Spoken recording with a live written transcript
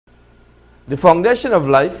The Foundation of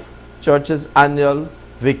Life Church's annual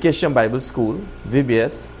Vacation Bible School,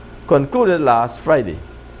 VBS, concluded last Friday.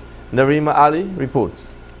 Narima Ali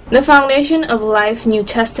reports. The Foundation of Life New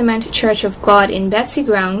Testament Church of God in Betsy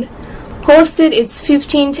Ground hosted its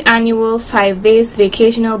 15th annual 5 days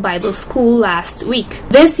vacational Bible school last week.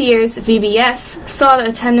 This year's VBS saw the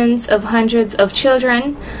attendance of hundreds of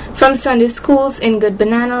children from Sunday schools in Good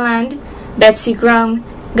Banana Land, Betsy Ground,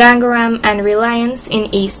 Gangaram, and Reliance in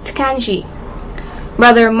East Kanji.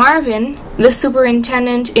 Brother Marvin, the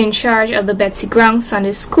superintendent in charge of the Betsy Ground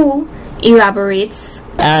Sunday School, elaborates.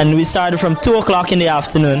 And we started from 2 o'clock in the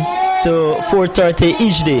afternoon to 4:30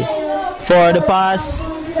 each day. For the past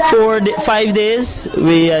 5 days,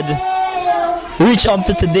 we had reached up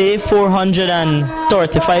to today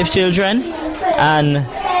 435 children, and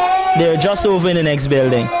they're just over in the next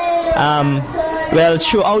building. Well,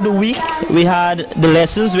 throughout the week, we had the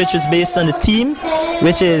lessons, which was based on the theme,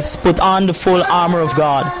 which is put on the full armor of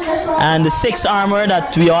God. And the 6th armor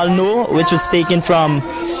that we all know, which was taken from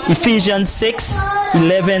Ephesians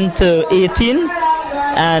 6:11 to 18.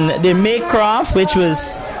 And they make craft, which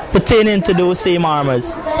was pertaining to those same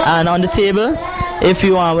armors. And on the table, if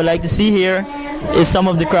you would like to see here, is some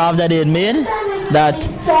of the craft that they had made, that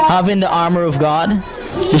having the armor of God,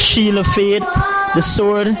 the shield of faith, the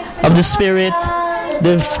sword of the Spirit,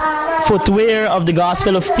 the footwear of the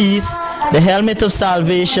gospel of peace, the helmet of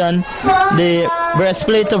salvation, the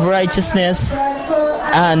breastplate of righteousness,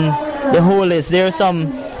 and the whole list. There are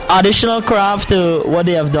some additional craft to what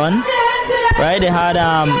they have done, right? They had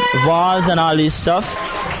valves and all this stuff,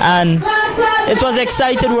 and it was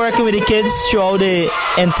exciting working with the kids throughout the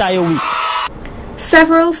entire week.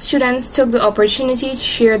 Several students took the opportunity to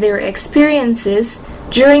share their experiences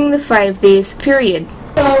during the 5 days period.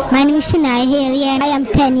 My name is Shania Haley and I am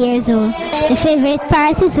 10 years old. The favorite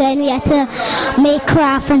part is when we have to make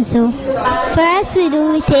craft and so. First we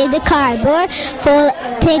take the cardboard,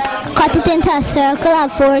 cut it into a circle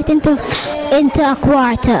and fold it into a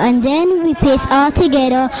quarter, and then we paste all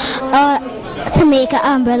together to make an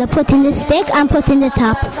umbrella, put in the stick and put in the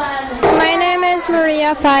top. My name is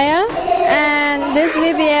Maria Paya, and this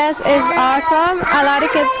VBS is awesome. A lot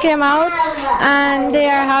of kids came out and they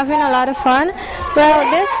are having a lot of fun. Well,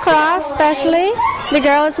 this craft especially, the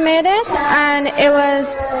girls made it, and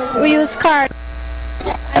we used cards.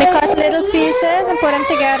 They cut little pieces and put them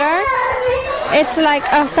together. It's like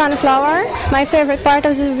a sunflower. My favorite part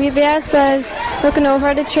of the VBS was looking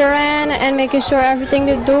over the children and making sure everything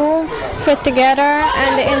they do fit together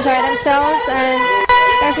and they enjoy themselves, and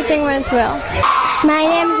everything went well. My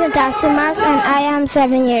name is Natasha Marks and I am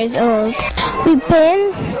 7 years old. We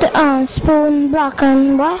paint the spoon black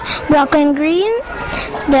and green.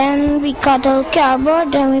 Then we cut out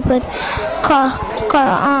cardboard. Then we put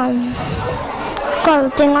coloring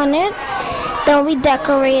on it. Then we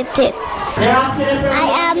decorate it. I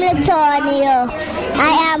am Latonia.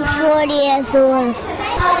 I am 4 years old.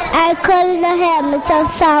 I cut the helmet of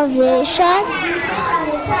salvation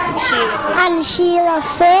and the shield of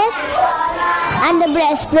faith and the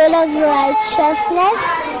breastplate of righteousness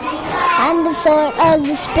and the sword of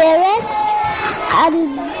the Spirit and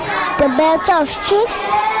the belt of truth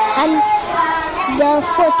and the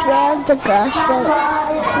footwear of the gospel.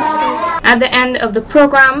 At the end of the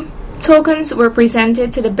program, tokens were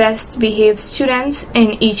presented to the best behaved students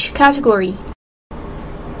in each category.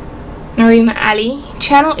 Narima Ali,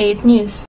 Channel 8 News.